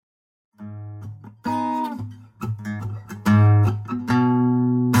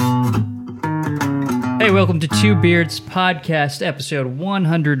Hey, welcome to Two Beards Podcast, episode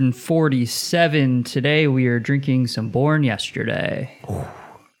 147. Today we are drinking some Born Yesterday.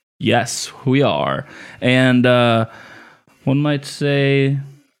 Yes, we are. And one might say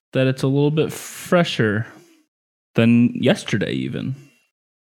that it's a little bit fresher than yesterday, even.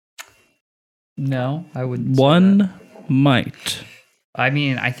 No, I wouldn't say One that. might. I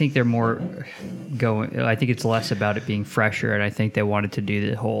mean, I think they're more going... I think it's less about it being fresher, and I think they wanted to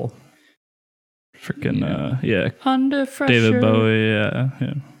do the whole... Freaking, yeah. Under pressure. David Bowie,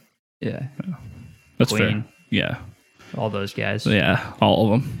 yeah. That's Queen. fair. Yeah. All those guys. Yeah, all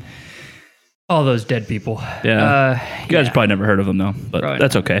of them. All those dead people. Yeah. You guys probably never heard of them, though, but Probably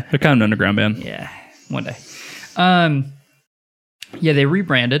that's okay. They're kind of an underground band. Yeah, one day. Yeah, they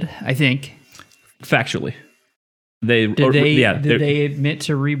rebranded, I think. Factually. They Did they admit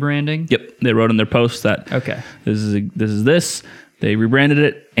to rebranding? Yep. They wrote in their post that Okay. this is this. They rebranded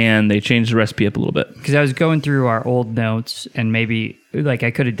it, and they changed the recipe up a little bit. Because I was going through our old notes, and maybe like I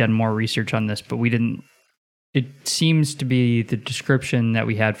could have done more research on this, but we didn't. It seems to be the description that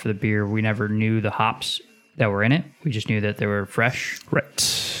we had for the beer. We never knew the hops that were in it. We just knew that they were fresh.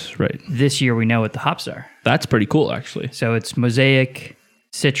 Right. This year, we know what the hops are. That's pretty cool, actually. So it's Mosaic,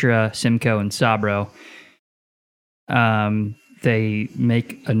 Citra, Simcoe, and Sabro. They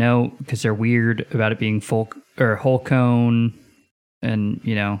make a note because they're weird about it being whole cone. And,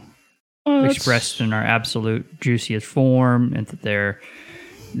 expressed in our absolute juiciest form, and that they're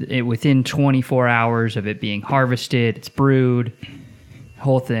within 24 hours of it being harvested, it's brewed,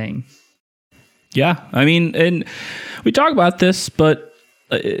 whole thing. Yeah, I mean, and we talk about this, but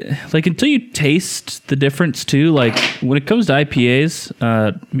until you taste the difference too, like when it comes to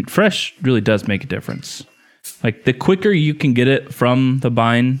IPAs, fresh really does make a difference. Like the quicker you can get it from the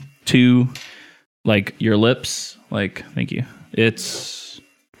vine to like your lips, like thank you. It's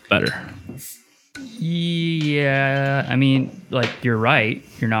better. Yeah, I mean, like you're right.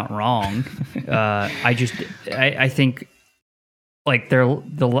 You're not wrong. I think like the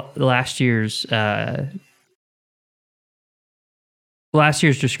last year's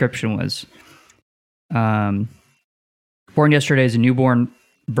description was, Born Yesterday is a newborn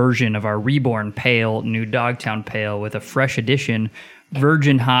version of our reborn pale, new Dogtown Pale with a fresh addition.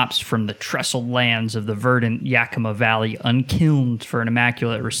 Virgin hops from the trestled lands of the verdant Yakima Valley, unkilned for an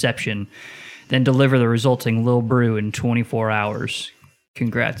immaculate reception, then deliver the resulting Lil Brew in 24 hours.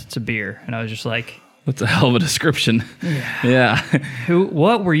 Congrats, it's a beer. And I was just like... That's a hell of a description. Yeah.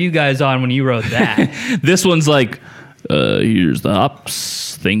 What were you guys on when you wrote that? This one's like, here's the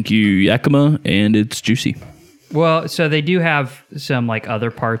hops. Thank you, Yakima, and it's juicy. Well, so they do have some like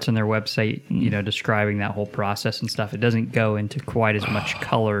other parts on their website, describing that whole process and stuff. It doesn't go into quite as much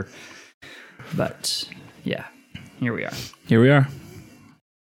color, but yeah, here we are.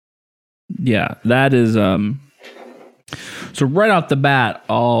 Yeah, that is so right off the bat,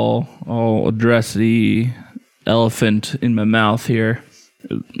 I'll address the elephant in my mouth here.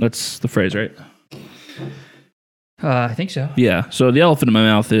 That's the phrase, right? I think so. Yeah. So the elephant in my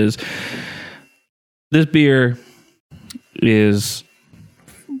mouth is this beer is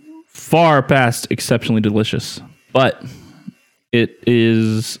far past exceptionally delicious, but it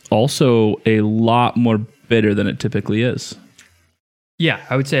is also a lot more bitter than it typically is. Yeah,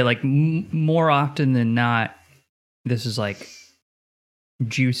 I would say like more often than not, this is like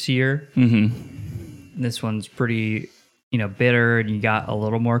juicier. Mm-hmm. This one's pretty, bitter, and you got a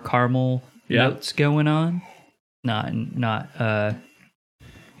little more caramel notes going on. Not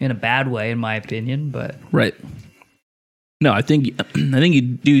in a bad way, in my opinion, but right. No, I think you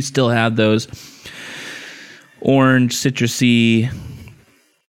do still have those orange, citrusy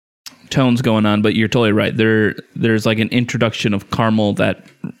tones going on, but you're totally right. There's like an introduction of caramel that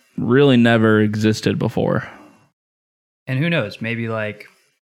really never existed before. And who knows? Maybe like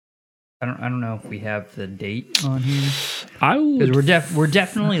I don't know if we have the date on here. Because we're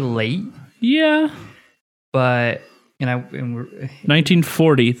definitely late. Yeah. But we're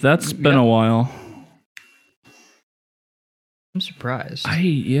 1940. That's been a while. I'm surprised.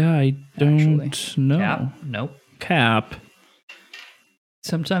 I don't know. Cap? Nope. Cap.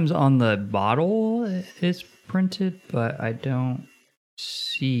 Sometimes on the bottle it's printed, but I don't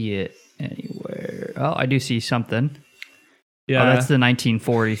see it anywhere. Oh, I do see something. Yeah. Oh, that's the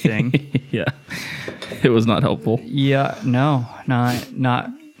 1940 thing. Yeah. It was not helpful. Yeah, no, not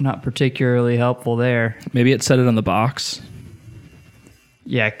particularly helpful there. Maybe it said it on the box.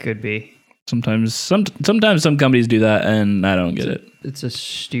 Yeah, it could be. Sometimes some companies do that, and I don't get it. It's a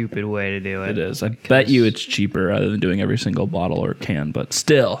stupid way to do it. It is. I bet you it's cheaper rather than doing every single bottle or can, but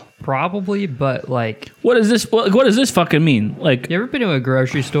still. Probably, but like... What does this fucking mean? Like, you ever been to a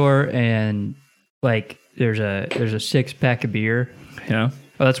grocery store and like there's a 6-pack of beer. Yeah.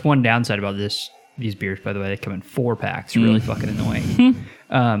 Oh, that's one downside about these beers, by the way. They come in 4-packs. Really fucking annoying.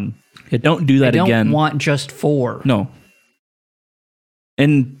 Yeah, don't do that I don't again. want just 4. No.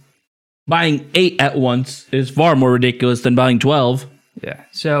 And buying 8 at once is far more ridiculous than buying 12. Yeah.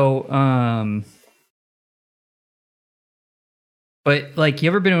 So, but like, you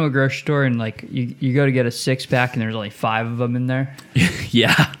ever been to a grocery store and like you go to get a 6-pack and there's only 5 of them in there?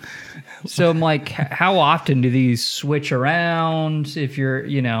 Yeah. So I'm like, how often do these switch around? If you're,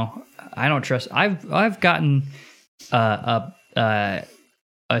 I don't trust. I've gotten a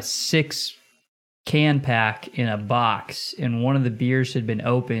 6-can pack in a box, and one of the beers had been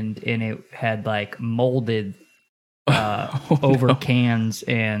opened and it had like molded over cans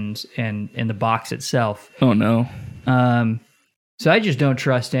and the box itself. Oh no. So I just don't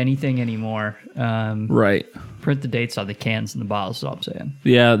trust anything anymore. Right. Print the dates on the cans and the bottles, is all I'm saying.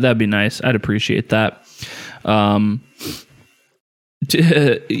 Yeah, that'd be nice. I'd appreciate that. One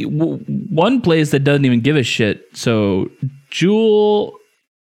place that doesn't even give a shit. So Jewel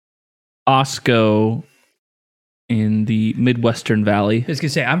Osco in the Midwestern Valley. I was gonna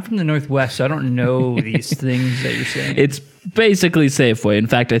say, I'm from the Northwest, so I don't know these things that you're saying. It's basically Safeway. In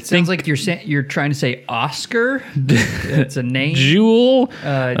fact, I think Sounds like you're trying to say Oscar. It's a name. Jewel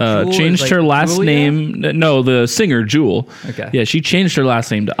Jewel changed is her like last Julia? name. No, the singer Jewel. Okay. Yeah, she changed her last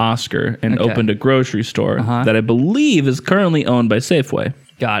name to Oscar and Okay. opened a grocery store Uh-huh. that I believe is currently owned by Safeway.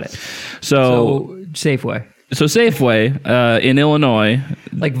 Got it. So Safeway, Safeway in Illinois.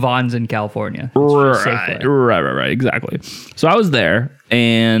 like Vaughn's in California. It's just Safeway. Right, exactly. So I was there,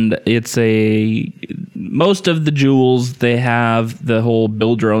 and it's most of the Jewels, they have the whole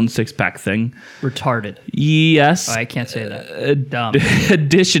build your own 6-pack thing. Retarded. Yes. Oh, I can't say that. Dumb.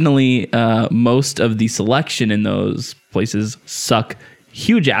 Additionally, most of the selection in those places suck.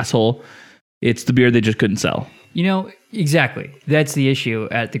 Huge asshole. It's the beer they just couldn't sell. Exactly. That's the issue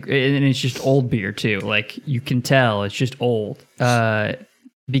and it's just old beer too. Like, you can tell it's just old.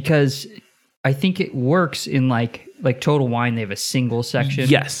 Because I think it works in like Total Wine. They have a single section.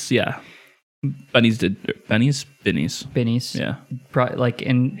 Yes, yeah. Benny's? Binnies. Yeah. Like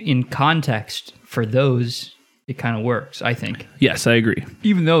in context for those, it kind of works, I think. Yes, I agree.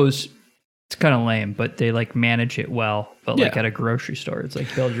 Even those, it's kind of lame, but they like manage it well. But like Yeah. at a grocery store, it's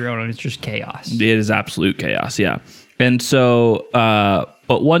like build your own, and it's just chaos. It is absolute chaos, yeah. And so,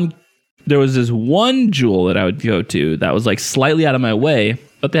 there was this one Jewel that I would go to that was like slightly out of my way,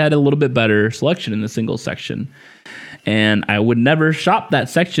 but they had a little bit better selection in the single section. And I would never shop that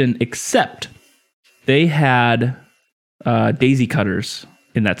section except they had daisy cutters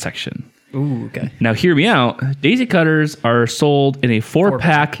in that section. Ooh, okay. Now, hear me out. Daisy cutters are sold in a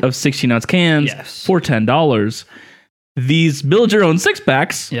 4-pack of 16-ounce cans Yes. for $10. These build your own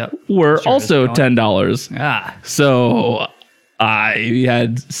 6-packs Yep. were Sure, also it's going. $10. Ah, So I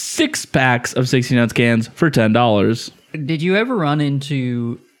had 6 packs of 16-ounce cans for $10. did you ever run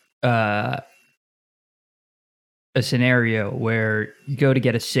into a scenario where you go to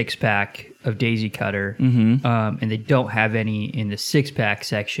get a 6-pack of Daisy Cutter, and they don't have any in the 6-pack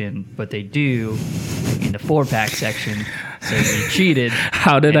section, but they do in the 4-pack section? So you cheated.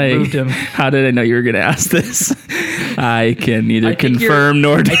 How did moved 'em. How did I know you were going to ask this? I can neither I think confirm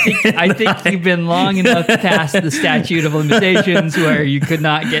nor I think you've been long enough past the statute of limitations where you could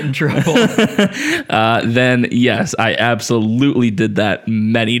not get in trouble. Then yes, I absolutely did that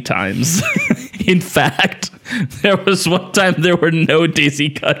many times. In fact, there was one time there were no Daisy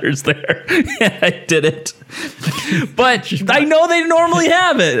cutters there. I did it. But I know they normally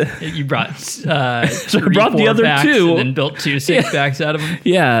have it. You brought So I brought the other 2. and then built 2 6-packs out of them.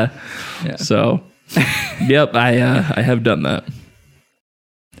 Yeah. Yeah. So, yep, I have done that.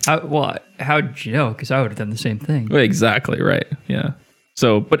 How'd you know? Because I would have done the same thing. Exactly right. Yeah.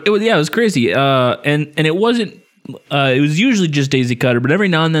 So, but it was crazy. And it wasn't. It was usually just Daisy Cutter, but every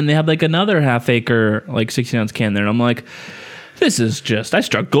now and then they have like another half-acre, like 16-ounce can there, and I'm like, this is just. I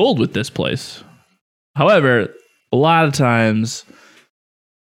struck gold with this place. However, a lot of times,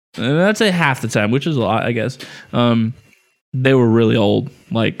 I'd say half the time, which is a lot, I guess. They were really old,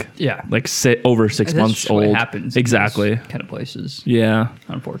 over 6 That's months just old. what happens. in Exactly. those kind of places. Yeah.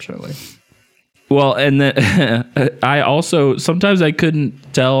 Unfortunately. Well, and then I also sometimes I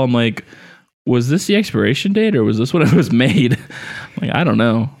couldn't tell. I'm like, was this the expiration date or was this when it was made? Like, I don't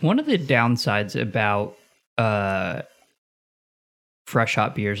know. One of the downsides about fresh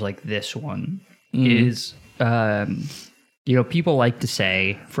hop beers like this one is, people like to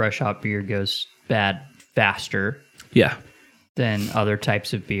say fresh hop beer goes bad faster Yeah. than other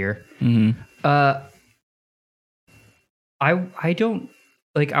types of beer. Mm-hmm. I don't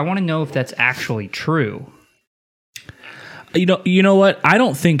like, I want to know if that's actually true. You know what? I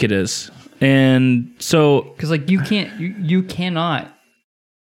don't think it is. And so, because like you cannot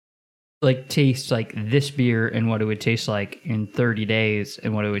like taste like this beer and what it would taste like in 30 days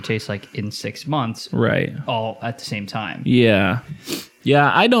and what it would taste like in 6 months, right, all at the same time. Yeah.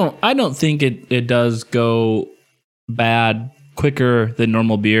 I don't think it does go bad quicker than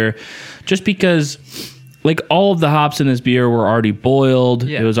normal beer, just because like all of the hops in this beer were already boiled.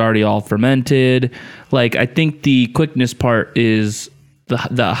 It was already all fermented. Like, I think the quickness part is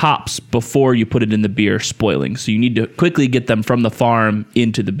the hops before you put it in the beer spoiling. So you need to quickly get them from the farm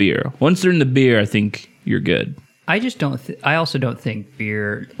into the beer. Once they're in the beer, I think you're good. I just don't. I also don't think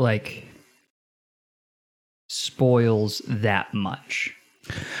beer like spoils that much.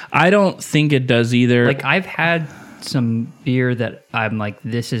 I don't think it does either. Like, I've had some beer that I'm like,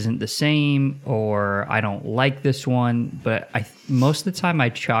 this isn't the same, or I don't like this one, but most of the time I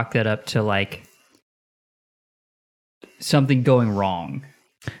chalk that up to like something going wrong,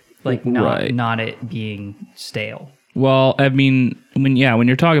 like not it being stale. Well, I mean, when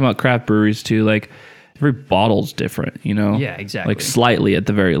you're talking about craft breweries too, like every bottle's different, you know? Yeah, exactly. Like slightly at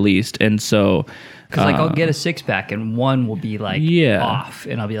the very least. And so, because like I'll get a 6-pack and one will be like off,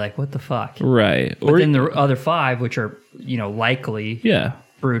 and I'll be like, what the fuck? Right. But then the other 5, which are, you know, likely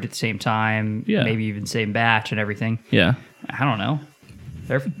brewed at the same time, maybe even same batch and everything. Yeah. I don't know.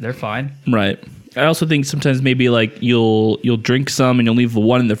 They're fine. Right. I also think sometimes maybe like you'll drink some and you'll leave the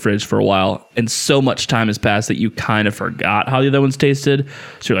one in the fridge for a while, and so much time has passed that you kind of forgot how the other ones tasted.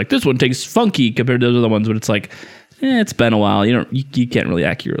 So you're like, this one tastes funky compared to those other ones, but it's like, it's been a while. You can't really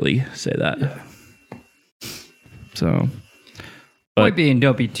accurately say that. Yeah. So, point being,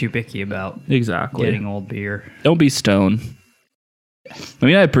 don't be too picky about getting old beer. Don't be stone. I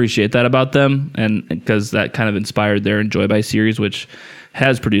mean, I appreciate that about them, and because that kind of inspired their Enjoy By series, which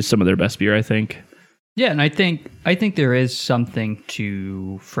has produced some of their best beer, I think. Yeah, and I think there is something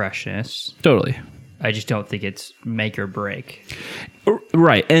to freshness. Totally. I just don't think it's make or break.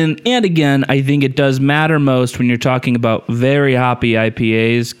 Right. And again, I think it does matter most when you're talking about very hoppy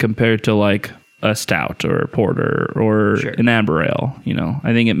IPAs compared to like a stout or a porter or an amber ale. You know,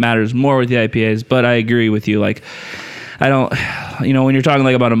 I think it matters more with the IPAs, but I agree with you. Like, I don't, when you're talking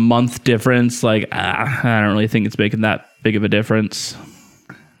like about a month difference, like, I don't really think it's making that big of a difference.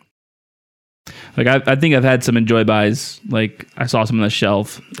 Like, I think I've had some Enjoy Buys. Like, I saw some on the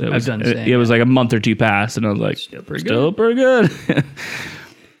shelf. It was like a month or two past, and I was like, still pretty good.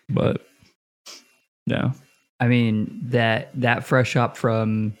 But yeah, I mean, that fresh hop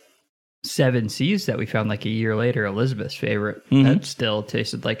from 7 Seas that we found like a year later, Elizabeth's favorite, that still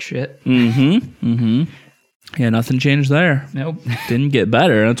tasted like shit. Yeah, nothing changed there. Nope. Didn't get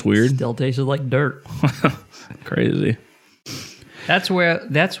better. That's weird. Still tasted like dirt. Crazy. That's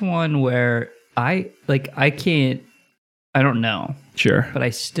one where I don't know. Sure. But I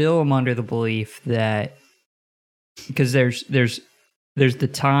still am under the belief that, because there's the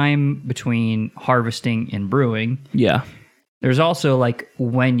time between harvesting and brewing. Yeah. There's also like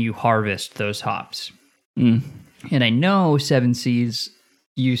when you harvest those hops. And I know 7 Seas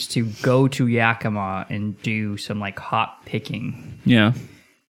used to go to Yakima and do some like hop picking. Yeah.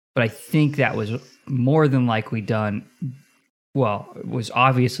 But I think that was more than likely done. Well, it was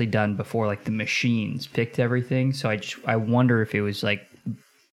obviously done before like the machines picked everything. So I wonder if it was like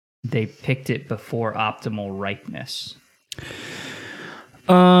they picked it before optimal ripeness.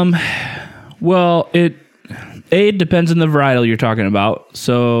 Well, it depends on the varietal you're talking about.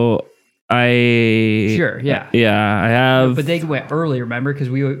 So I have, but they went early. Remember, because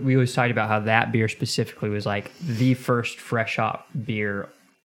we always talked about how that beer specifically was like the first fresh hop beer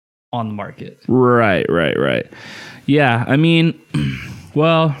on the market. Right. Yeah, I mean,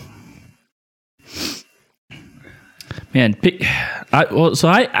 well, man, I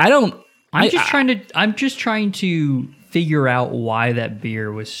don't. I'm just trying to figure out why that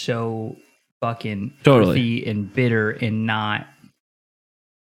beer was so fucking earthy and bitter and not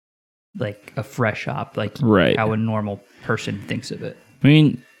like a fresh hop, like how a normal person thinks of it. I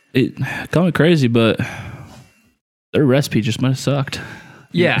mean, call me crazy, but their recipe just might have sucked.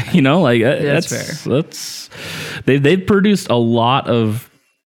 Yeah, like that's fair. They've produced a lot of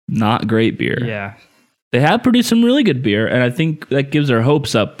not great beer. Yeah, they have produced some really good beer, and I think that gives our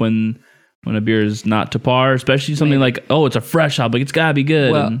hopes up when a beer is not to par, especially something like, oh, it's a fresh hop, like it's gotta be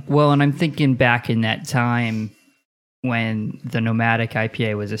good. Well, and I'm thinking back in that time when the Nomadic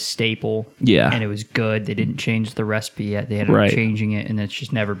IPA was a staple, and it was good. They didn't change the recipe yet; they ended up changing it, and it's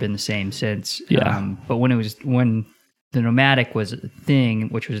just never been the same since. Yeah. But when the Nomadic was a thing,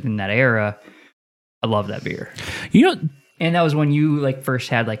 which was in that era, I love that beer. And that was when you like first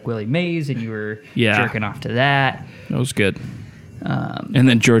had like Willie Mays, and you were jerking off to that. That was good. And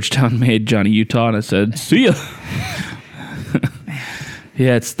then Georgetown made Johnny Utah, and I said, "See ya."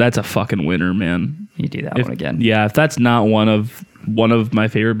 Yeah, that's a fucking winner, man. You do that one again. Yeah, if that's not one of my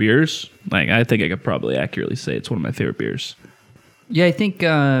favorite beers, like I think I could probably accurately say it's one of my favorite beers. Yeah, I think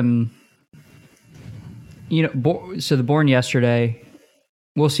so the Born Yesterday,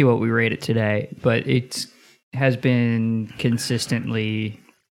 we'll see what we rate it today, but it has been consistently,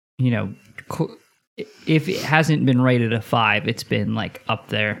 if it hasn't been rated a 5, it's been like up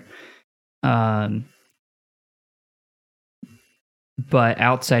there. But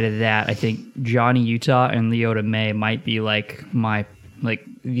outside of that, I think Johnny Utah and Leota May might be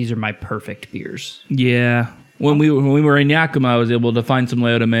these are my perfect beers. Yeah. When we were in Yakima, I was able to find some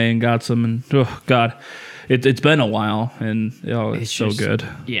Leota May and got some, and oh god, it's been a while, and it's so just good.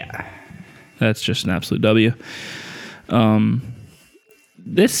 Yeah, that's just an absolute W.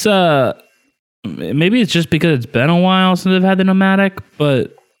 This maybe it's just because it's been a while since I've had the Nomadic,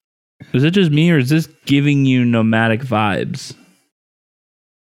 but is it just me, or is this giving you Nomadic vibes?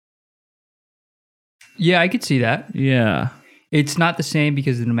 Yeah, I could see that. Yeah. It's not the same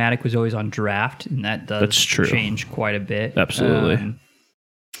because the Nomadic was always on draft, and that's true. Change quite a bit. Absolutely.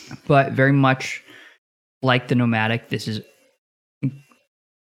 But very much like the Nomadic, this is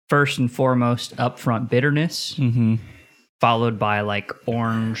first and foremost upfront bitterness, followed by like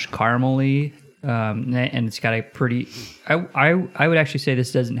orange caramely, and it's got a pretty. I would actually say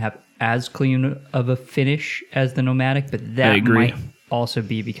this doesn't have as clean of a finish as the Nomadic, but that might also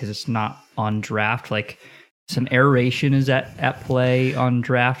be because it's not on draft. Like some aeration is at play on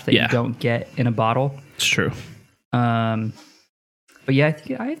draft that you don't get in a bottle. It's true. But yeah,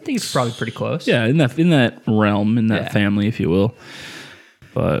 I think it's probably pretty close. Yeah, in that realm, in that family, if you will.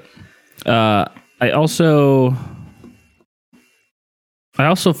 But I also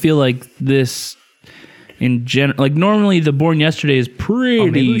feel like this in general, like normally the Born Yesterday is pretty. Oh,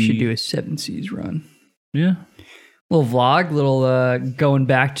 maybe we should do a 7 Seas run. Yeah. Little vlog, going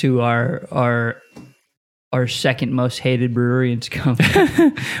back to our second most hated brewery in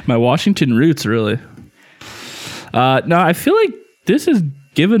Tacoma. My Washington roots, really. No, I feel like this is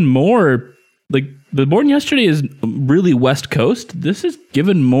given more, like the Born Yesterday is really West Coast. This is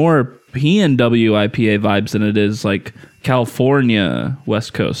given more PNW IPA vibes than it is like California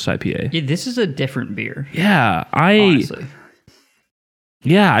West Coast IPA. Yeah, this is a different beer. Yeah, honestly.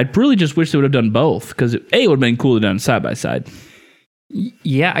 Yeah, I really just wish they would have done both, because it would have been cool to done side by side.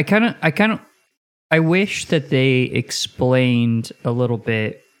 Yeah, I wish that they explained a little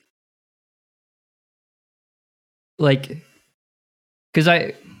bit, like,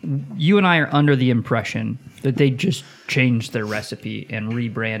 because you and I are under the impression that they just changed their recipe and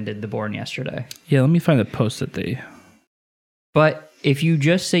rebranded the Born Yesterday. Yeah, let me find the post that they. But if you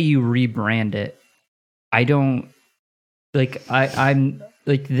just say you rebrand it, I don't like. I'm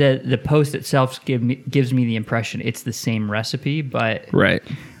like the post itself gives me the impression it's the same recipe, but right.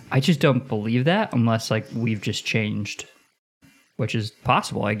 I just don't believe that unless like we've just changed, which is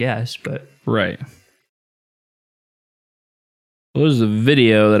possible, I guess. But right. Well, there's a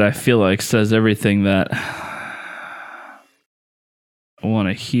video that I feel like says everything that I want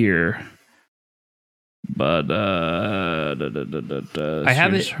to hear. But I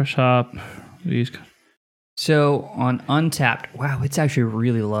have it. Shop. So on Untappd, wow, it's actually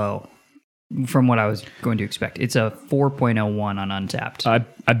really low from what I was going to expect. It's a 4.01 on Untappd.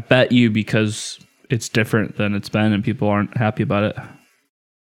 I bet you because it's different than it's been and people aren't happy about it.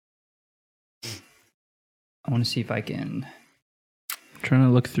 I want to see if I can. I'm trying to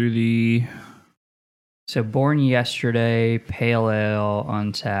look through the. So Born Yesterday, Pale Ale,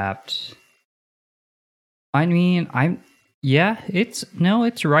 Untappd. I mean, it's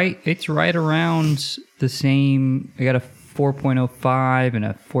right. It's right around the same. I got a 4.05 and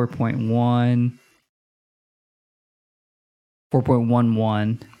a 4.1.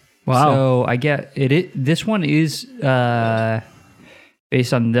 4.11. Wow. So I get it. This one is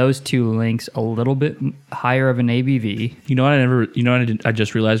based on those two links a little bit higher of an ABV. You know what I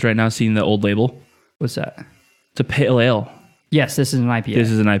just realized right now seeing the old label? What's that? It's a pale ale. Yes, this is an IPA.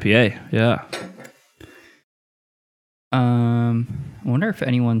 This is an IPA. Yeah. I wonder if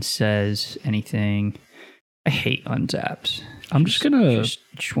anyone says anything. I hate Untappd. I'm just gonna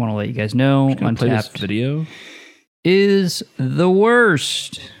just want to let you guys know Untappd play this video is the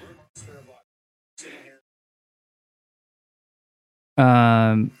worst.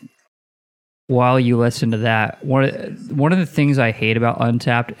 While you listen to that, one of the things I hate about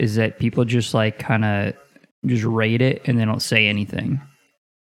Untappd is that people just like kind of just rate it and they don't say anything.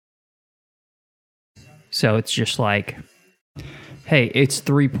 So it's just like hey, it's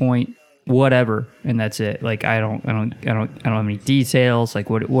 3 point whatever, and that's it. Like I don't have any details. Like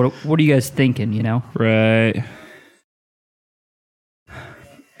what are you guys thinking? You know? Right.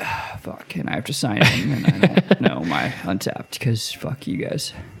 Fuck, and I have to sign in, and I don't know my Untapped because fuck you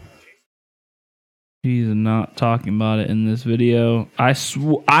guys. He's not talking about it in this video. I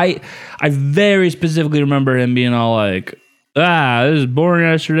very specifically remember him being all like, this is born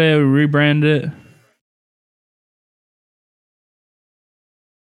yesterday, we rebranded it.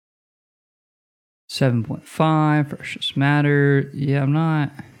 $7.5 Precious Matter. Yeah, I'm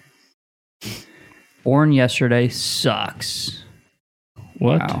not. Born yesterday sucks.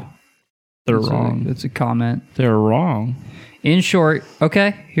 What? Wow. They're wrong. That's a comment. They're wrong. In short,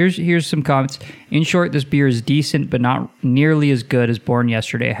 okay, here's some comments. In short, this beer is decent, but not nearly as good as Born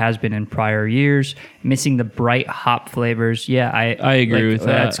Yesterday has been in prior years. Missing the bright hop flavors. Yeah, I agree with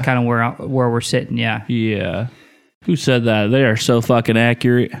that. That's kind of where we're sitting. Yeah. Yeah. Who said that? They are so fucking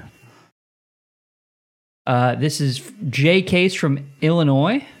accurate. This is J Case from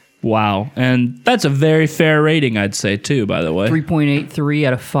Illinois. Wow. And that's a very fair rating, I'd say, too, by the way. 3.83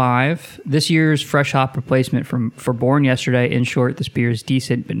 out of 5. This year's fresh hop replacement for Born Yesterday. In short, this beer is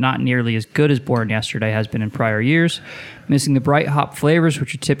decent, but not nearly as good as Born Yesterday has been in prior years. Missing the bright hop flavors,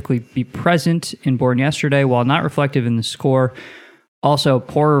 which would typically be present in Born Yesterday, while not reflective in the score. Also,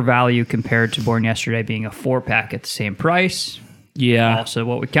 poorer value compared to Born Yesterday being a 4-pack at the same price. Yeah. Also,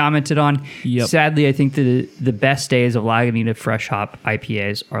 what we commented on. Yep. Sadly, I think the best days of Lagunitas fresh hop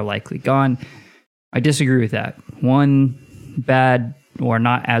IPAs are likely gone. I disagree with that. One bad or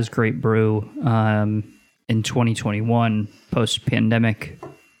not as great brew in 2021 post pandemic.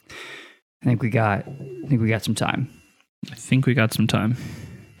 I think we got some time. I think we got some time.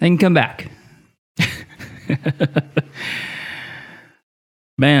 They can come back.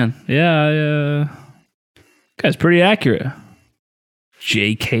 Man, yeah, guy's pretty accurate.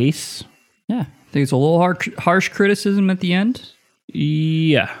 J Case. Yeah, I think it's a little harsh criticism at the end.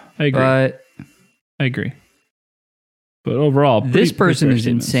 Yeah, I agree. But I agree. But overall, this person is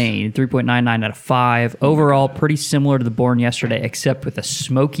insane. 3.99 out of 5. Overall, pretty similar to the Born Yesterday, except with a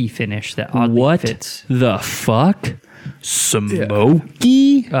smoky finish that oddly fits. The fuck?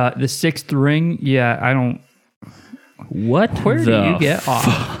 Smoky? The sixth ring, yeah, I don't... What? Where do you get off?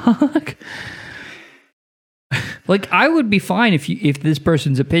 Fuck? Like, I would be fine if this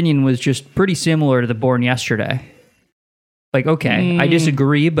person's opinion was just pretty similar to the Born Yesterday. Like, okay, I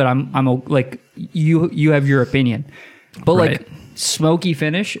disagree, but I'm like, you have your opinion. But like, smoky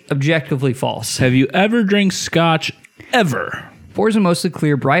finish, objectively false. Have you ever drank scotch ever? Pours a mostly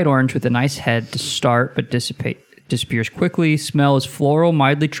clear, bright orange with a nice head to start, but disappears quickly. Smell is floral,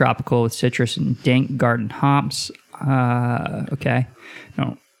 mildly tropical with citrus and dank garden hops. Okay.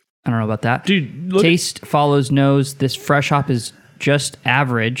 No, I don't know about that. Dude, Taste follows nose. This fresh hop is just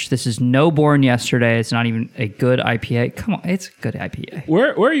average. This is no Born Yesterday. It's not even a good IPA. Come on, it's a good IPA.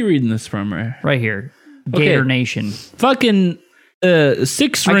 Where are you reading this from, Ray? Right here. Gator Nation. Fucking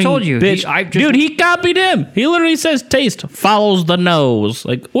 6-ring. I told you, bitch. Dude, he copied him. He literally says taste follows the nose.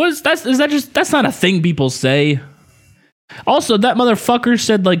 Like, that's not a thing people say. Also, that motherfucker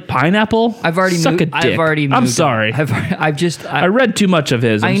said like pineapple. I've already moved. I'm sorry. I read too much of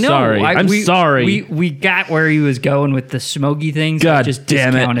his. I'm sorry. I'm sorry. We got where he was going with the smoky things. God just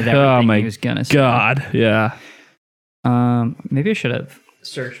damn discounted it. everything Oh my he was gonna say. God. Yeah. Maybe I should have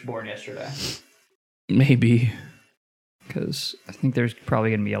searched Born Yesterday. Maybe. Because I think there's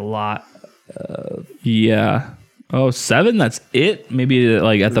probably gonna be a lot. Yeah. Oh, 7. That's it. Maybe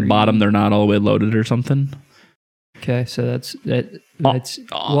like at the bottom they're not all the way loaded or something. Okay, so that's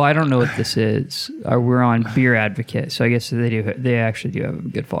well, I don't know what this is. We're on Beer Advocate, so I guess they actually do have a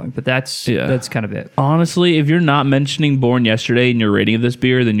good following, but that's kind of it. Honestly, if you're not mentioning Born Yesterday in your rating of this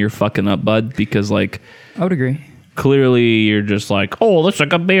beer, then you're fucking up, bud, because like I would agree. Clearly you're just like, oh, that's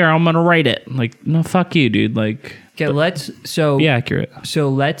like a beer, I'm gonna rate it. Like, no, fuck you, dude. Like, okay, be accurate. So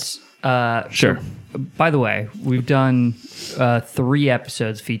let's sure. By the way, we've done 3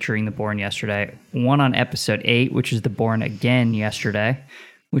 episodes featuring the Born Yesterday. One on episode 8, which is the Born Again Yesterday,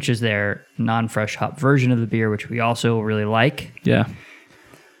 which is their non-fresh hop version of the beer, which we also really like. Yeah.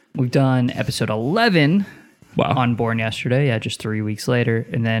 We've done episode 11 wow. on Born Yesterday, yeah, just 3 weeks later.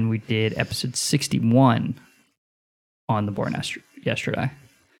 And then we did episode 61 on the Born Yesterday.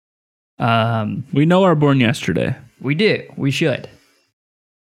 We know our Born Yesterday. We do. We should.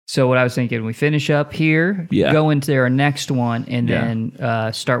 So what I was thinking, we finish up here, go into our next one, and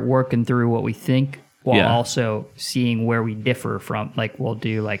then start working through what we think, while also seeing where we differ from. Like, we'll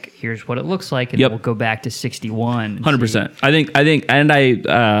do like, here's what it looks like, and then we'll go back to 61. 100%. I think, and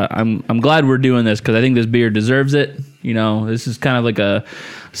I'm glad we're doing this because I think this beer deserves it. You know, this is kind of like a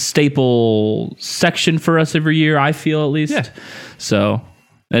staple section for us every year, I feel, at least. Yeah. So,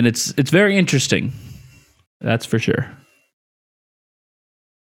 and it's very interesting. That's for sure.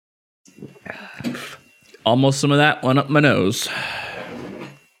 Almost some of that one up my nose.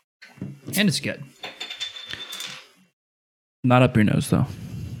 And it's good. Not up your nose, though.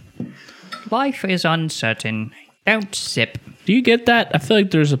 Life is uncertain. Don't sip. Do you get that? I feel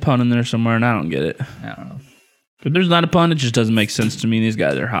like there's a pun in there somewhere, and I don't get it. I don't know. If there's not a pun, it just doesn't make sense to me. These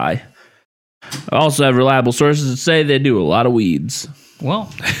guys are high. I also have reliable sources that say they do a lot of weeds.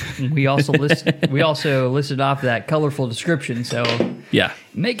 Well, we also listed off that colorful description, so Yeah.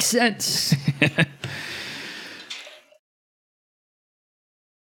 makes sense.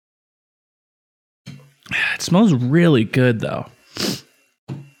 It smells really good, though.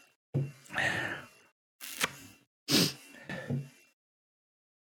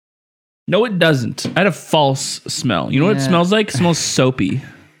 No, it doesn't. I had a false smell. You know what it Yeah. smells like? It smells soapy.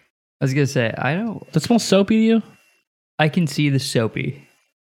 I was gonna say, Does it smell soapy to you? I can see the soapy.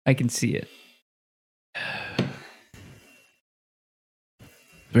 I can see it.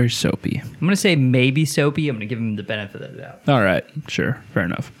 Very soapy. I'm gonna say maybe soapy. I'm gonna give him the benefit of the doubt. All right. Sure. Fair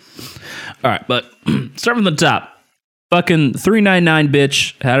enough. All right. But start from the top. Fucking 399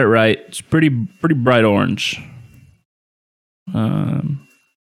 bitch. Had it right. It's pretty bright orange.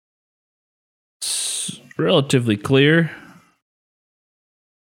 It's relatively clear.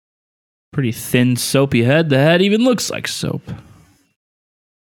 Pretty thin, soapy head. The head even looks like soap.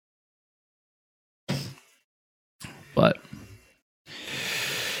 But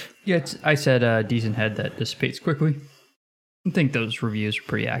Yeah, I said decent head that dissipates quickly. I think those reviews are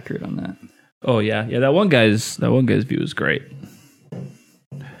pretty accurate on that. oh yeah, that one guy's view is great.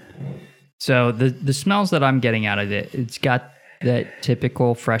 So the smells that I'm getting out of it, it's got that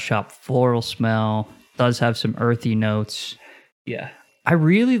typical fresh hop floral smell. Does have some earthy notes. Yeah. I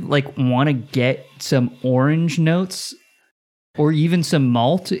really want to get some orange notes or even some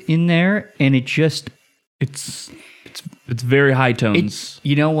malt in there, and it just It's very high tones.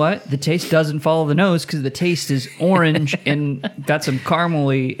 you know what? The taste doesn't follow the nose because the taste is orange and got some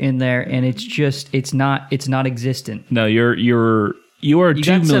caramely in there, and it's not existent. No, you are You 2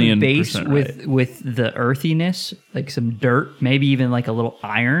 got million some base percent right. with the earthiness, like some dirt, maybe even like a little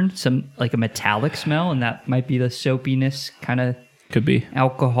iron, some like a metallic smell, and that might be the soapiness kind of Could be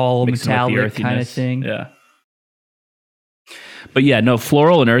alcohol mixing with the metallic kind of earthiness. thing. Yeah. But yeah, no,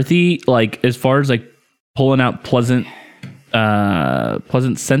 floral and earthy, like as far as like pulling out pleasant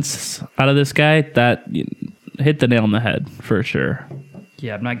scents out of this guy, that hit the nail on the head for sure.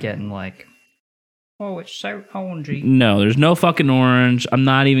 Yeah, I'm not getting like, oh, it's so orangey. No, there's no fucking orange. I'm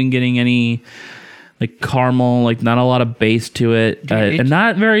not even getting any like caramel, like not a lot of base to it, and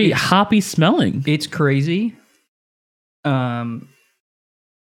not very hoppy smelling. It's crazy. Do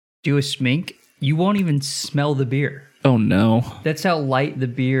a smink, you won't even smell the beer. Oh no. That's how light the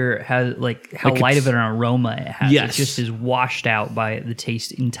beer has, like how Like light it's- of an aroma it has. Yes. It just is washed out by the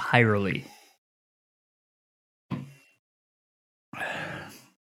taste entirely.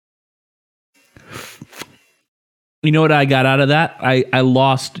 You know what I got out of that? I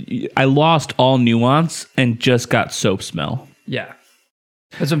lost all nuance and just got soap smell. Yeah,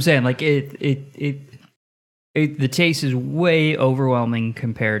 that's what I'm saying. Like the taste is way overwhelming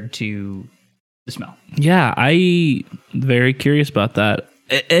compared to the smell. Yeah, I very curious about that.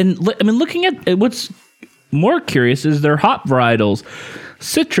 And I mean, looking at what's more curious is their hop varietals.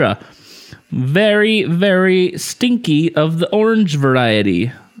 Citra, very, very stinky of the orange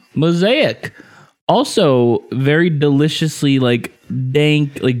variety. Mosaic, also very deliciously like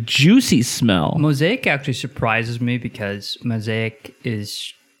dank, like juicy smell. Mosaic actually surprises me because Mosaic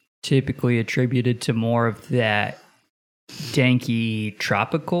is typically attributed to more of that danky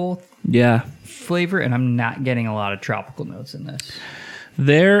tropical Yeah. flavor, and I'm not getting a lot of tropical notes in this.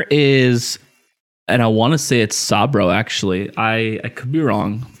 There is, and I want to say it's Sabro, actually. I could be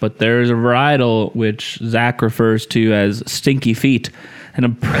wrong, but there is a varietal which Zach refers to as stinky feet. And I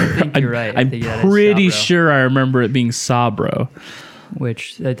think you're right. I I'm think that is pretty Sabro. sure I remember it being Sabro.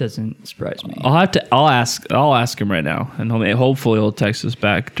 Which that doesn't surprise me. I'll ask him right now, and hopefully he'll text us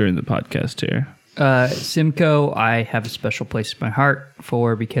back during the podcast here. Simcoe, I have a special place in my heart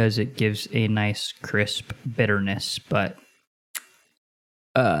for because it gives a nice crisp bitterness, but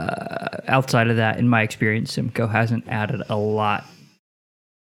outside of that, in my experience, Simcoe hasn't added a lot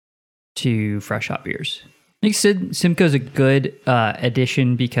to fresh hop beers. I think Simcoe's a good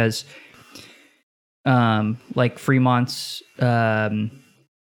addition because, like Fremont's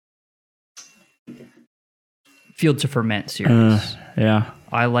Field to Ferment series. Yeah.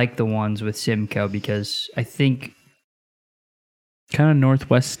 I like the ones with Simcoe because I think kind of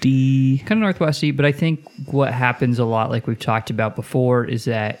northwesty. But I think what happens a lot, like we've talked about before, is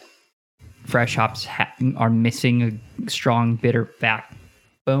that fresh hops are missing a strong bitter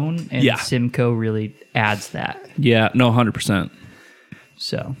backbone, and Simcoe really adds that. Yeah, no, 100%.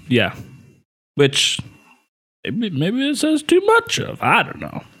 So yeah, which maybe it says too much of. I don't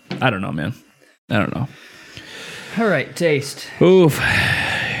know, man. I don't know. All right, taste. Oof.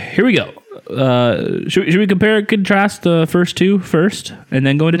 Here we go. Should we compare and contrast the first two first, and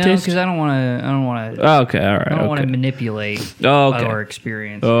then go into taste? No, because I don't want to. Oh, okay, all right. I don't want to manipulate our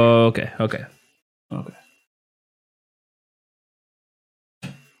experience. Oh, okay.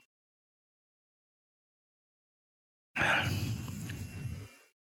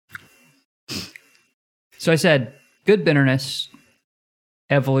 So I said good bitterness,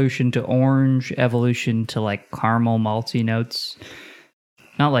 evolution to orange, evolution to like caramel malty notes.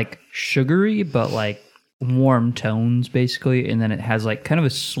 Not like sugary, but like warm tones basically, and then it has like kind of a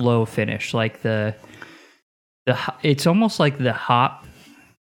slow finish, like it's almost like the hop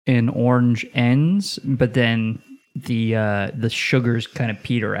in orange ends, but then the sugars kind of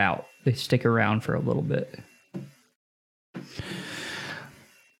peter out. They stick around for a little bit.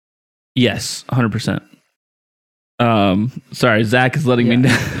 Yes, 100%. Sorry, Zach is letting me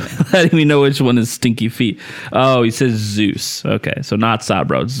know which one is Stinky Feet. Oh, he says Zeus. Okay, so not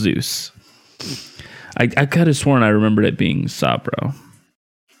Sabro, it's Zeus. I could have sworn I remembered it being Sabro,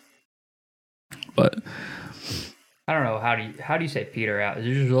 but I don't know. How do you say peter out? Is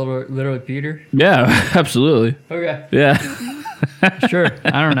it just literally Peter? Yeah, absolutely. Okay. Yeah. Sure.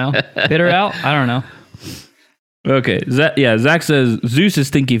 I don't know. Peter out? I don't know. Okay. Zach says Zeus is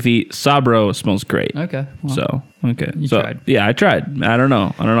Stinky Feet. Sabro smells great. Okay. Well, You tried. Yeah, I tried. I don't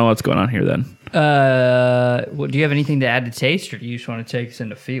know what's going on here then. Do you have anything to add to taste, or do you just want to take us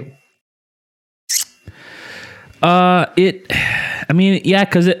into feel? I'll take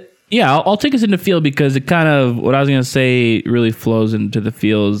us into feel because it kind of, what I was going to say really flows into the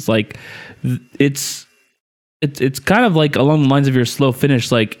feels. Like it's kind of like along the lines of your slow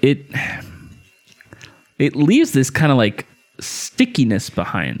finish. Like it leaves this kind of like stickiness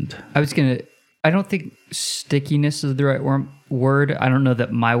behind. I don't think stickiness is the right word. I don't know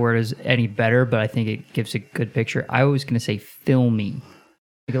that my word is any better, but I think it gives a good picture. I was going to say filmy.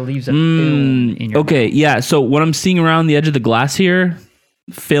 Like it leaves a film in your mouth. Yeah. So what I'm seeing around the edge of the glass here,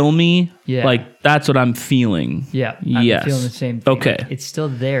 filmy, like that's what I'm feeling. Yeah. I'm feeling the same thing. Okay. Like, it's still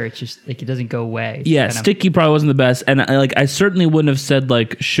there. It's just like it doesn't go away. It's sticky probably wasn't the best. And I certainly wouldn't have said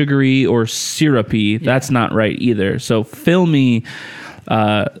like sugary or syrupy. That's not right either. So filmy,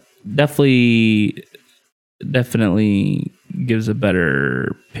 definitely gives a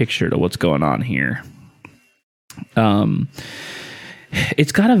better picture to what's going on here.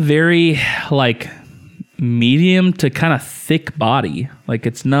 It's got a very like medium to kind of thick body. Like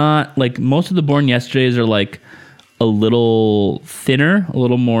it's not like most of the Born Yesterdays are like a little thinner, a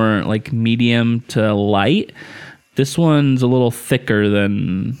little more like medium to light. This one's a little thicker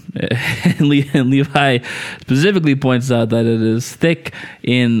than, and Levi specifically points out that it is thick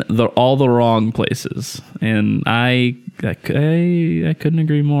in all the wrong places, and I couldn't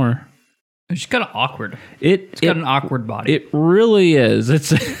agree more. It's just kind of awkward. It's got an awkward body. It really is.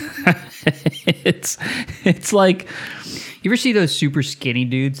 It's like, you ever see those super skinny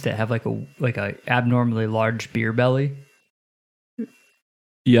dudes that have like a abnormally large beer belly?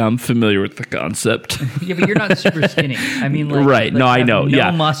 Yeah, I'm familiar with the concept. Yeah, but you're not super skinny. I mean, like, right? No, I know.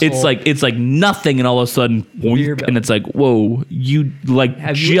 No muscle. It's like nothing, and all of a sudden, boink, and it's like, whoa! You like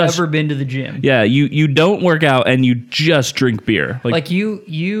have you ever been to the gym? Yeah, you don't work out and you just drink beer. Like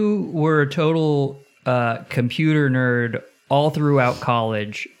you were a total computer nerd all throughout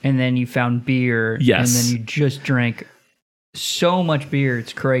college, and then you found beer. Yes, and then you just drank so much beer,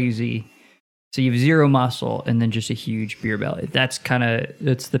 it's crazy. So you have zero muscle and then just a huge beer belly. That's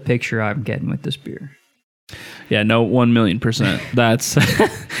the picture I'm getting with this beer. Yeah, no, 1,000,000%. That's which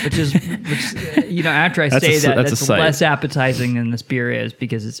after I say that's less appetizing than this beer is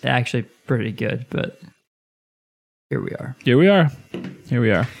because it's actually pretty good. But here we are.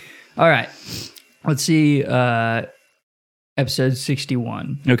 All right, let's see. Episode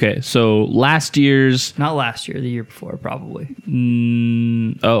 61. Okay, so not last year, the year before, probably.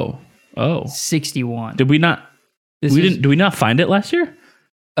 Oh, 61. Did we not? Did we not find it last year?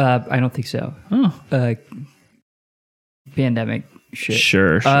 I don't think so. Oh, pandemic shit.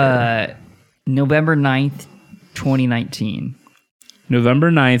 Sure. November 9th, 2019.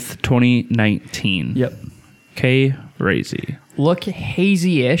 November 9th, 2019. Yep. Crazy. Look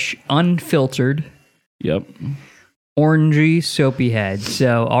hazy-ish, unfiltered. Yep. orangey, soapy head.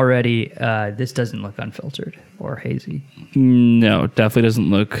 So already, this doesn't look unfiltered or hazy. No, it definitely doesn't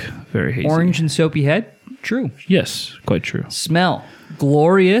look very hazy. Orange and soapy head? True. Yes, quite true. Smell.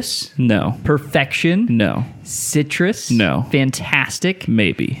 Glorious. No. Perfection. No. Citrus. No. Fantastic.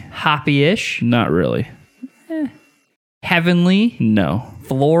 Maybe. Hoppy-ish. Not really. Heavenly. No.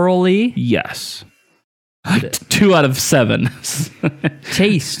 Florally. Yes. 2 out of 7.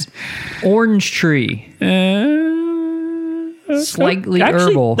 Taste. Orange tree. Slightly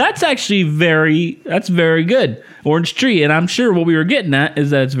Actually, herbal. That's very good. Orange tree. And I'm sure what we were getting at is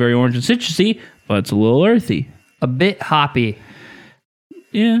that it's very orange and citrusy, but it's a little earthy. A bit hoppy.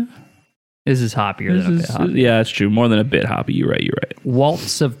 Yeah. This is hoppier than a bit hoppy. Yeah, that's true. More than a bit hoppy. You're right.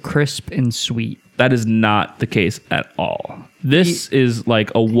 Waltz of crisp and sweet. That is not the case at all. This is like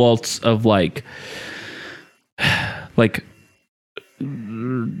a waltz of like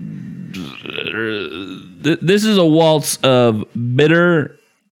this is a waltz of bitter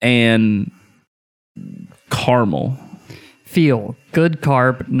and caramel. Feel. Good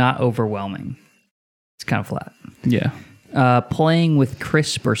carb, not overwhelming. It's kind of flat. Yeah. Playing with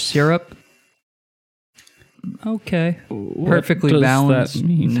crisp or syrup. Okay. Perfectly does balanced. that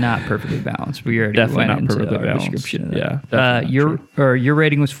mean? Not perfectly balanced. We already Definitely went not into perfectly our balanced. description of that. Yeah, definitely not your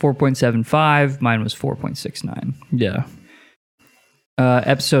rating was 4.75. Mine was 4.69. Yeah.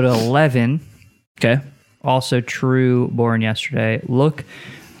 Episode 11. Okay. Also true, born yesterday. Look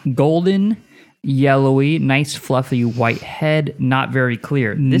golden, yellowy, nice fluffy white head, not very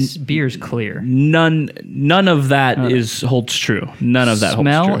clear. This beer's clear. None of that holds true. None of that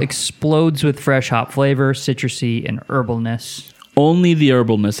Smell holds true. explodes with fresh hop flavor, citrusy, and herbalness. Only the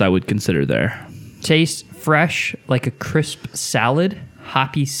herbalness I would consider there. Taste fresh like a crisp salad.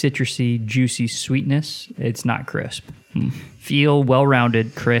 Hoppy, citrusy, juicy sweetness. It's not crisp. Feel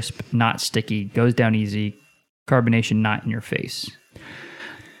well-rounded, crisp, not sticky. Goes down easy. Carbonation not in your face.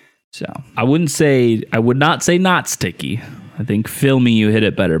 So I would not say not sticky. I think Feel Me, you hit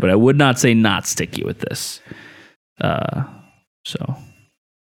it better, but I would not say not sticky with this. So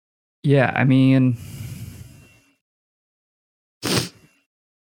yeah, I mean,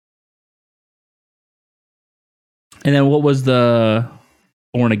 and then what was the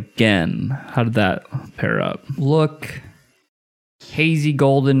Born Again? How did that pair up? look hazy,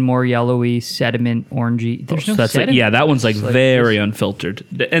 golden, more yellowy, sediment, orangey. There's no That's sediment. that one's like It's like very unfiltered.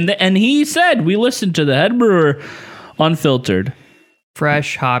 And he said we listened to the head brewer unfiltered.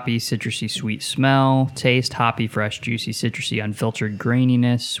 Fresh, hoppy, citrusy, sweet smell. Taste, hoppy, fresh, juicy, citrusy, unfiltered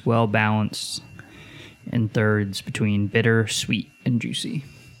graininess. Well balanced in thirds between bitter, sweet, and juicy.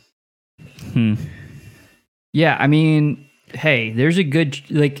 Yeah, I mean, hey, there's a good,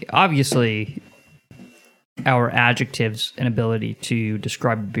 like, obviously, our adjectives and ability to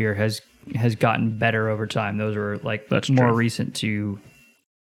describe a beer has gotten better over time. Those were, like, That's more true. recent to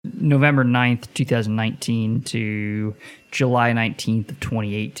November 9th, 2019 to July 19th of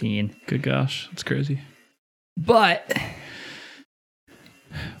 2018. Good gosh, that's crazy. But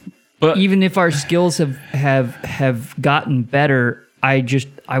But even if our skills have gotten better, I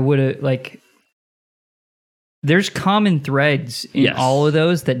would have, like, there's common threads in Yes. all of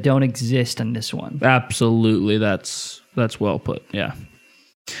those that don't exist in this one. absolutely, that's well put. Yeah.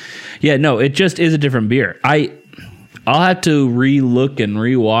 Yeah, no, it just is a different beer. I'll have to re-look and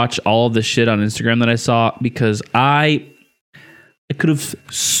re-watch all of the shit on Instagram that I saw because I could have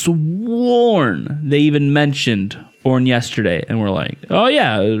sworn they even mentioned Born Yesterday and we're like, oh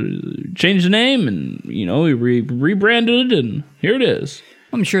yeah, changed the name and we rebranded and here it is.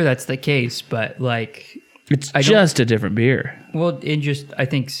 I'm sure that's the case, but like, It's just a different beer. well, it just, I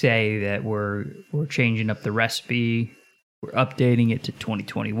think, say that we're changing up the recipe, we're updating it to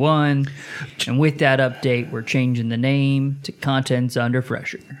 2021, and with that update, we're changing the name to Contents Under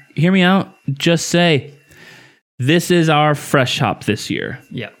Fresher. Hear me out. Just say, this is our fresh hop this year.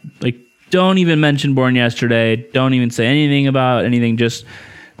 Yeah. Like, don't even mention Born Yesterday. Don't even say anything about anything. Just,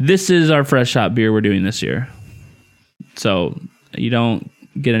 this is our fresh hop beer we're doing this year. So you don't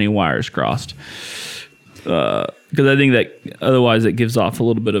get any wires crossed. Because I think that otherwise it gives off a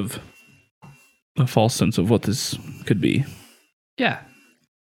little bit of a false sense of what this could be. Yeah,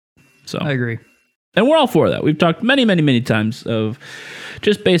 So, I agree. and we're all for that. We've talked many, many, many times of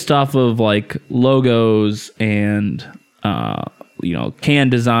just based off of like logos and can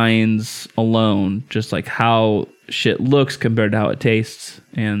designs alone, just like how shit looks compared to how it tastes,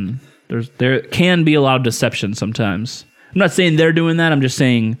 and there can be a lot of deception sometimes. I'm not saying they're doing that. I'm just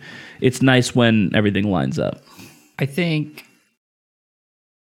saying it's nice when everything lines up. I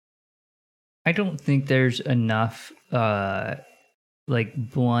don't think there's enough like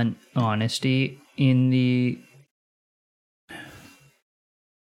blunt honesty in the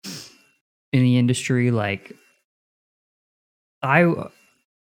in the industry. Like, I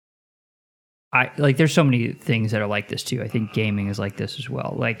like, there's so many things that are like this too. I think gaming is like this as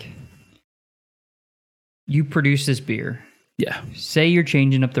well. Like, you produce this beer. Yeah. Say you're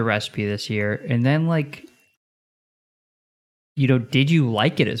changing up the recipe this year, and then, like, did you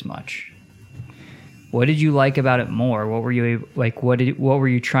like it as much? What did you like about it more? What were you like? What were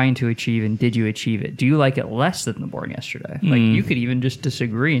you trying to achieve, and did you achieve it? Do you like it less than the Born Yesterday? Like, you could even just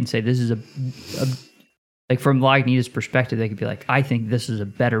disagree and say this is a like, from Lagunitas' perspective, they could be like, I think this is a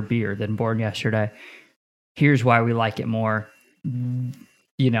better beer than Born Yesterday. Here's why we like it more.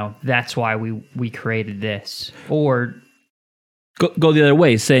 That's why we created this. Or go the other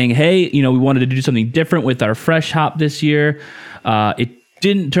way, saying, hey, we wanted to do something different with our fresh hop this year. It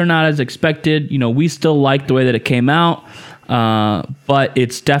didn't turn out as expected. We still like the way that it came out, but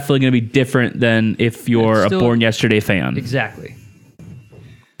it's definitely going to be different than if you're a Born Yesterday fan. Exactly.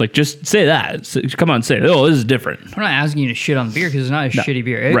 Like, just say that. Come on, say it. Oh, this is different. I'm not asking you to shit on the beer because it's not a shitty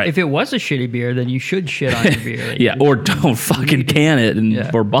beer. Right. If it was a shitty beer, then you should shit on your beer. Like, yeah, or don't fucking can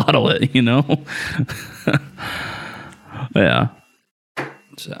it or bottle it, Yeah.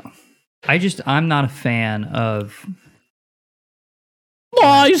 So, I'm not a fan of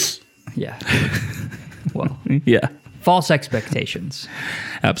lies. Yeah. Well, yeah. False expectations.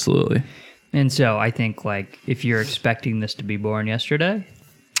 Absolutely. And so I think, like, if you're expecting this to be Born Yesterday,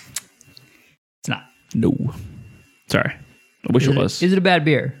 it's not. No. Sorry. I wish it was. Is it a bad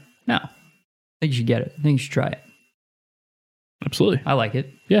beer? No. I think you should get it. I think you should try it. Absolutely. I like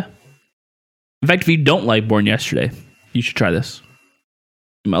it. Yeah. In fact, if you don't like Born Yesterday, you should try this.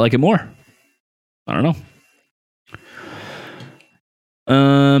 You might like it more. I don't know.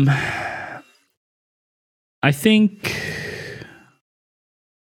 I think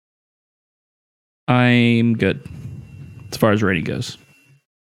I'm good as far as rating goes.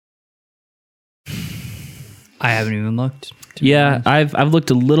 I haven't even looked. Yeah, I've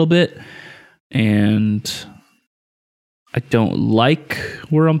looked a little bit, and I don't like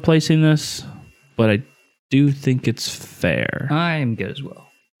where I'm placing this, but I do think it's fair. I am good as well.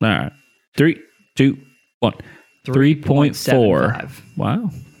 All right. 3, 2, 1. 3.4. Wow.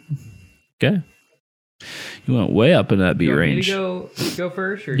 Okay. You went way up in that beer range. Go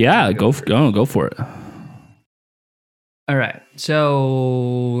first? Or yeah, go for it. All right.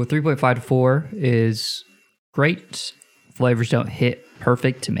 So 3.5 to 4 is great. Flavors don't hit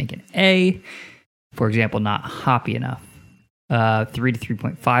perfect to make an A. For example, not hoppy enough. 3 to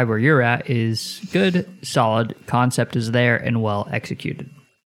 3.5, where you're at, is good, solid. Concept is there and well executed.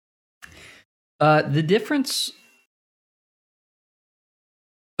 The difference,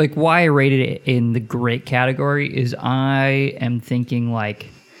 like, why I rated it in the great category is I am thinking, like,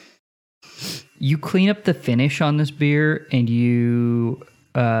 you clean up the finish on this beer and you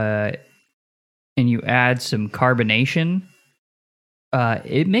add some carbonation.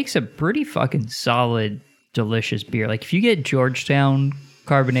 It makes a pretty fucking solid, delicious beer. Like, if you get Georgetown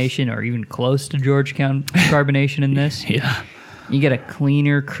carbonation or even close to Georgetown carbonation in this, yeah, you get a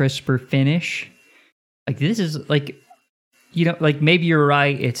cleaner, crisper finish. Like, this is like, like, maybe you're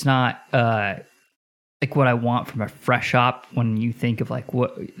right. It's not like what I want from a fresh hop when you think of, like,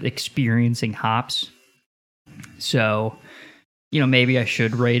 what experiencing hops. So, maybe I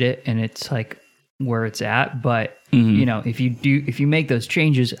should rate it and it's like where it's at. But if you make those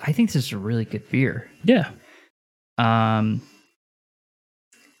changes, I think this is a really good beer. Yeah. But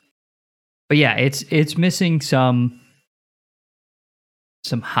yeah, it's missing some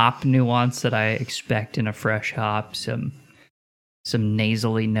hop nuance that I expect in a fresh hop, some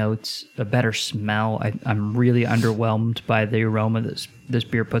nasally notes, a better smell. I'm really underwhelmed by the aroma this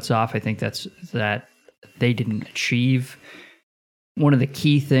beer puts off. I think that they didn't achieve one of the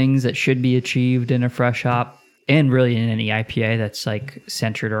key things that should be achieved in a fresh hop, and really in any IPA that's, like,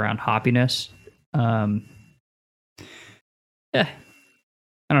 centered around hoppiness. Yeah,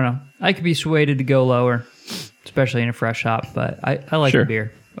 I don't know. I could be swayed to go lower, especially in a fresh hop, but I like the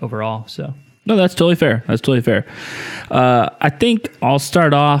beer overall. So no, that's totally fair. I think I'll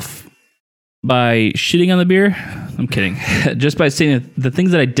start off by shitting on the beer. I'm kidding. Just by saying the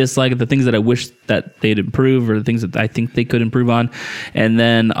things that I dislike, the things that I wish that they'd improve, or the things that I think they could improve on, and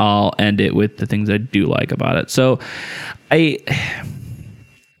then I'll end it with the things I do like about it. So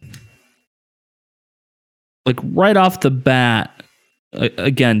like, right off the bat,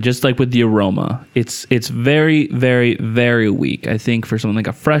 again, just like with the aroma, it's very, very, very weak, I think, for something like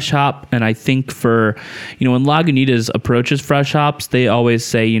a fresh hop. And I think for, when Lagunitas approaches fresh hops, they always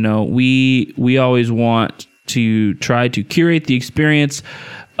say, we always want to try to curate the experience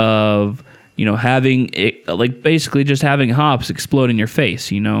of, having it, like basically just having hops explode in your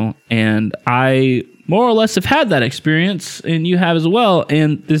face, and I more or less have had that experience, and you have as well,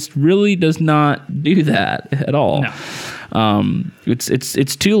 and this really does not do that at all. No.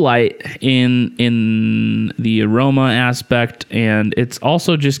 It's too light in the aroma aspect, and it's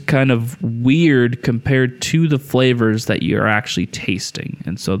also just kind of weird compared to the flavors that you're actually tasting,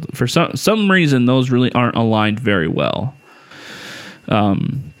 and so for some reason those really aren't aligned very well.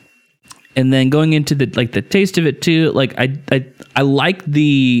 And then going into the taste of it too, like I like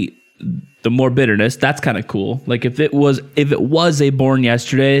the more bitterness. That's kind of cool. Like if it was a Born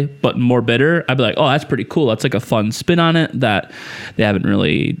Yesterday but more bitter, I'd be like, oh, that's pretty cool. That's like a fun spin on it that they haven't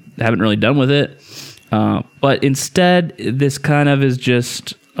really done with it. But instead, this kind of is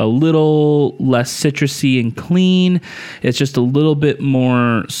just a little less citrusy and clean. It's just a little bit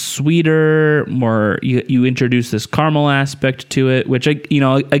more sweeter, more you introduce this caramel aspect to it, which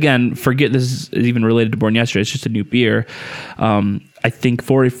again, forget this is even related to Born Yesterday. It's just a new beer. I think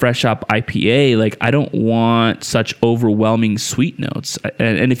for a fresh hop IPA, like I don't want such overwhelming sweet notes.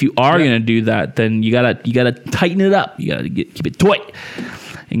 And if you are going to do that, then you gotta tighten it up. You gotta keep it tight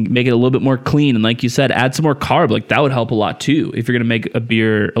and make it a little bit more clean. And like you said, add some more carb. Like that would help a lot too. If you're going to make a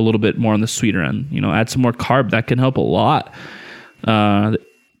beer a little bit more on the sweeter end, add some more carb. That can help a lot.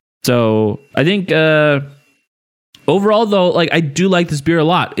 So I think overall though, like I do like this beer a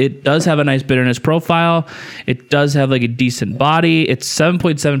lot. It does have a nice bitterness profile. It does have like a decent body. It's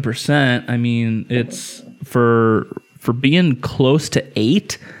 7.7%. I mean, it's for being close to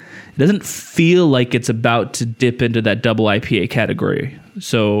 8. It doesn't feel like it's about to dip into that double IPA category.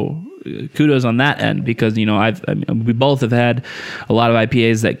 So kudos on that end, because we both have had a lot of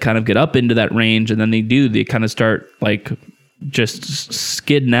IPAs that kind of get up into that range, and then they kind of start like just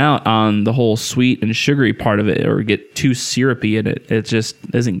skidding out on the whole sweet and sugary part of it, or get too syrupy in it. It just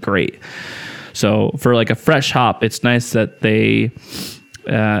isn't great. So for like a fresh hop, it's nice that they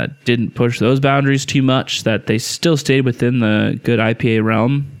didn't push those boundaries too much, that they still stayed within the good IPA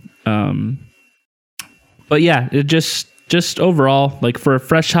realm. But yeah, it just overall, like for a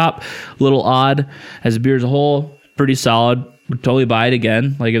fresh hop, a little odd. As a beer as a whole, pretty solid. Would totally buy it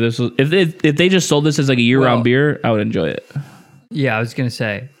again. Like if they just sold this as like a year-round beer, I would enjoy it. Yeah, I was gonna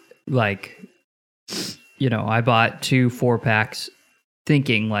say, like, I bought 2 4-packs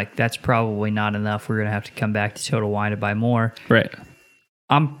thinking like that's probably not enough. We're gonna have to come back to Total Wine to buy more. Right.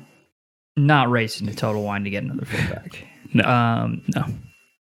 I'm not racing to Total Wine to get another 4-pack. No.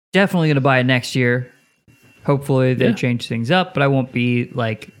 Definitely gonna buy it next year. Hopefully they change things up, but I won't be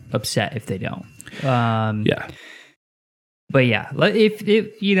like upset if they don't. Yeah. But yeah, if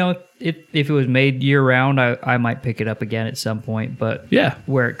it was made year round, I might pick it up again at some point. But yeah,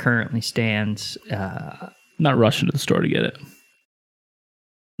 where it currently stands, not rushing to the store to get it.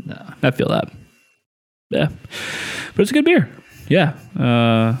 No, I feel that. Yeah, but it's a good beer. Yeah,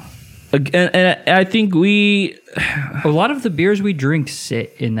 and I think a lot of the beers we drink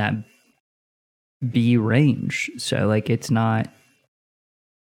sit in that B range. So like, it's not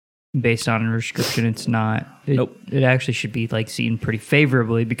based on a restriction. It's not. Nope. It actually should be like seen pretty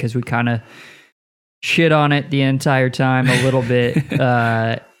favorably, because we kind of shit on it the entire time a little bit.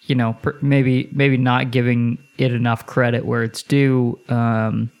 Maybe not giving it enough credit where it's due.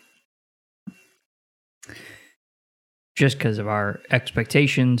 Just because of our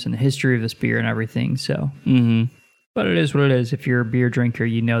expectations and the history of this beer and everything. So, But it is what it is. If you're a beer drinker,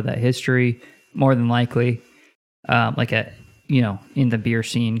 you know that history more than likely, in the beer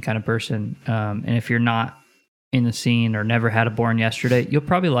scene kind of person. And if you're not in the scene or never had a Born Yesterday, you'll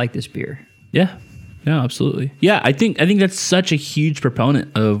probably like this beer. Yeah. Yeah, absolutely. Yeah, I think that's such a huge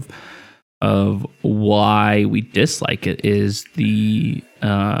proponent of why we dislike it, is the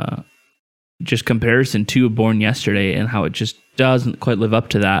just comparison to a Born Yesterday and how it just doesn't quite live up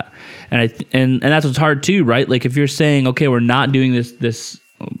to that. And and that's what's hard too, right? Like if you're saying, okay, we're not doing this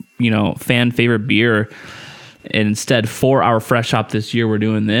fan favorite beer, and instead for our fresh hop this year we're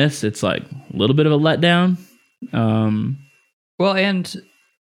doing this, it's like a little bit of a letdown. Well, and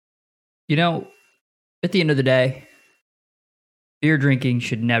at the end of the day, beer drinking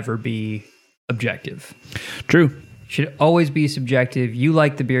should never be objective. True. Should always be subjective. You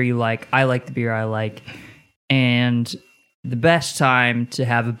like the beer you like, I like the beer I like, and the best time to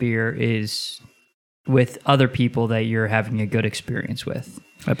have a beer is with other people that you're having a good experience with.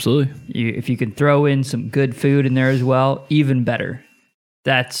 Absolutely. If you can throw in some good food in there as well, even better.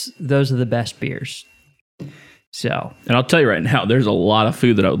 Those are the best beers. So, and I'll tell you right now, there's a lot of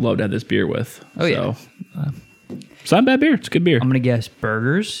food that I would love to have this beer with. Oh, yeah. It's not a bad beer. It's a good beer. I'm going to guess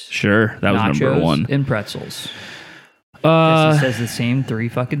burgers. Sure. That was number 1. And pretzels. Guess he says the same 3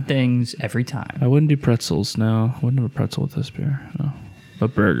 fucking things every time. I wouldn't do pretzels. No, I wouldn't have a pretzel with this beer. No,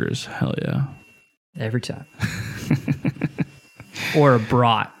 but burgers, hell yeah, Every time. Or a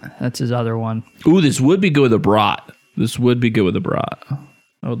brat. That's his other one. Ooh, this would be good with a brat. This would be good with a brat.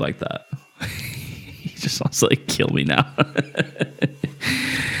 I would like that. He just wants to like kill me now.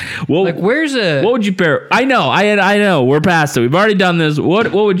 Well, Like, where's a... what would you pair? I know. We're past it. We've already done this.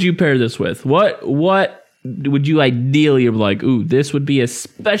 What would you pair this with? What would you ideally be like? Ooh, this would be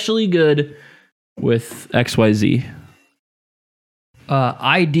especially good with XYZ.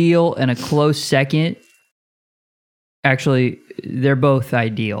 Ideal and a close second. Actually, they're both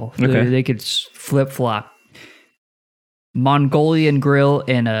ideal. Okay. They could flip-flop. Mongolian grill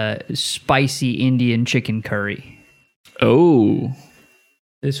and a spicy Indian chicken curry. Oh.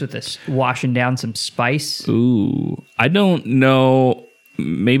 This with this washing down some spice. Ooh. I don't know.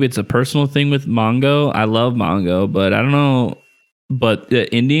 Maybe it's a personal thing with Mongo. I love Mongo, but I don't know. But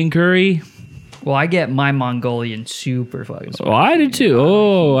the Indian curry? Well, I get my Mongolian super fucking spicy. Oh, I do too.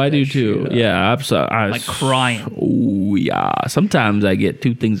 Oh, I do too. shit up. Yeah, I'm Like crying. Oh, yeah. Sometimes I get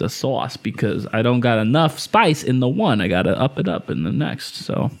 2 things of sauce because I don't got enough spice in the one. I got to up it up in the next.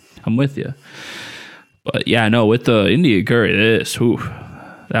 So I'm with you. But yeah, no, with the Indian curry,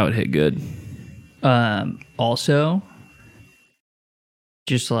 that would hit good. Also,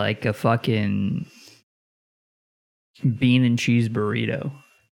 just like a fucking bean and cheese burrito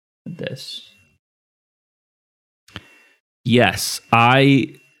with this. Yes,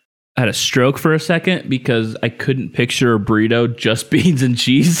 I had a stroke for a second because I couldn't picture a burrito just beans and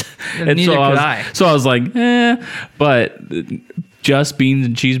cheese. And Neither could I. So I was like, but just beans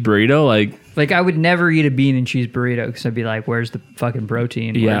and cheese burrito, Like, I would never eat a bean and cheese burrito because I'd be like, where's the fucking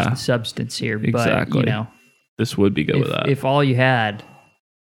protein? Where's Yeah. the substance here? But, Exactly. you know, this would be good with that. if all you had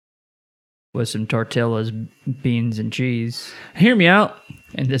was some tortillas, beans, and cheese, Hear me out.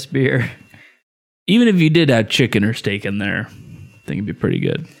 and this beer, Even if you did have chicken or steak in there, I think it'd be pretty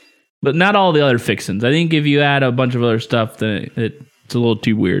good. But not all the other fixins. I think if you add a bunch of other stuff, then it's a little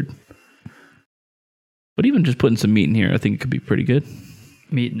too weird. But even just putting some meat in here, I think it could be pretty good.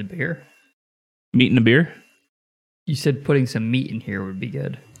 meat in the beer. Meat in a beer? You said putting some meat in here would be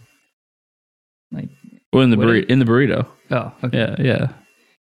good. Like, Or in the Would in the burrito. oh, okay. Yeah.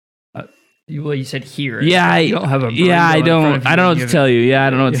 Well, you said here. Yeah, you don't have a burrito yeah, I in front don't. of I don't know what Give to it- tell you. Yeah, I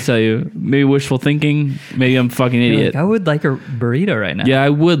don't know what to tell you. Maybe wishful thinking. Maybe I'm a fucking You're idiot. like, I would like a burrito right now. Yeah, I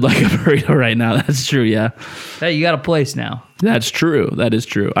would like a burrito right now. That's true. Yeah, Hey, you got a place now. that's true. That is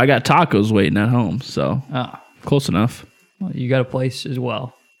true. I got tacos waiting at home, so Oh, close enough. well, you got a place as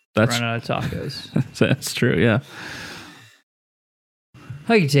well. That's Run out of tacos. that's true. Yeah.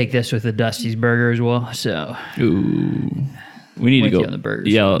 I can take this with the Dusty's burger as well. So Ooh, we need With to you go. on the burgers.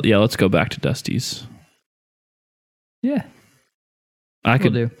 Yeah. Let's go back to Dusty's. yeah, I Will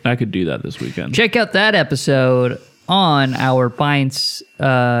do. could do that this weekend. check out that episode on our Pints.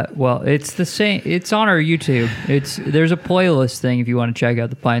 Well, it's the same. It's on our YouTube. There's a playlist thing if you want to check out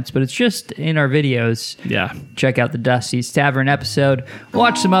the Pints, but it's just in our videos. Yeah. Check out the Dusty's Tavern episode.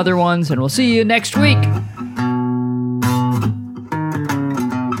 Watch some other ones, and we'll see you next week.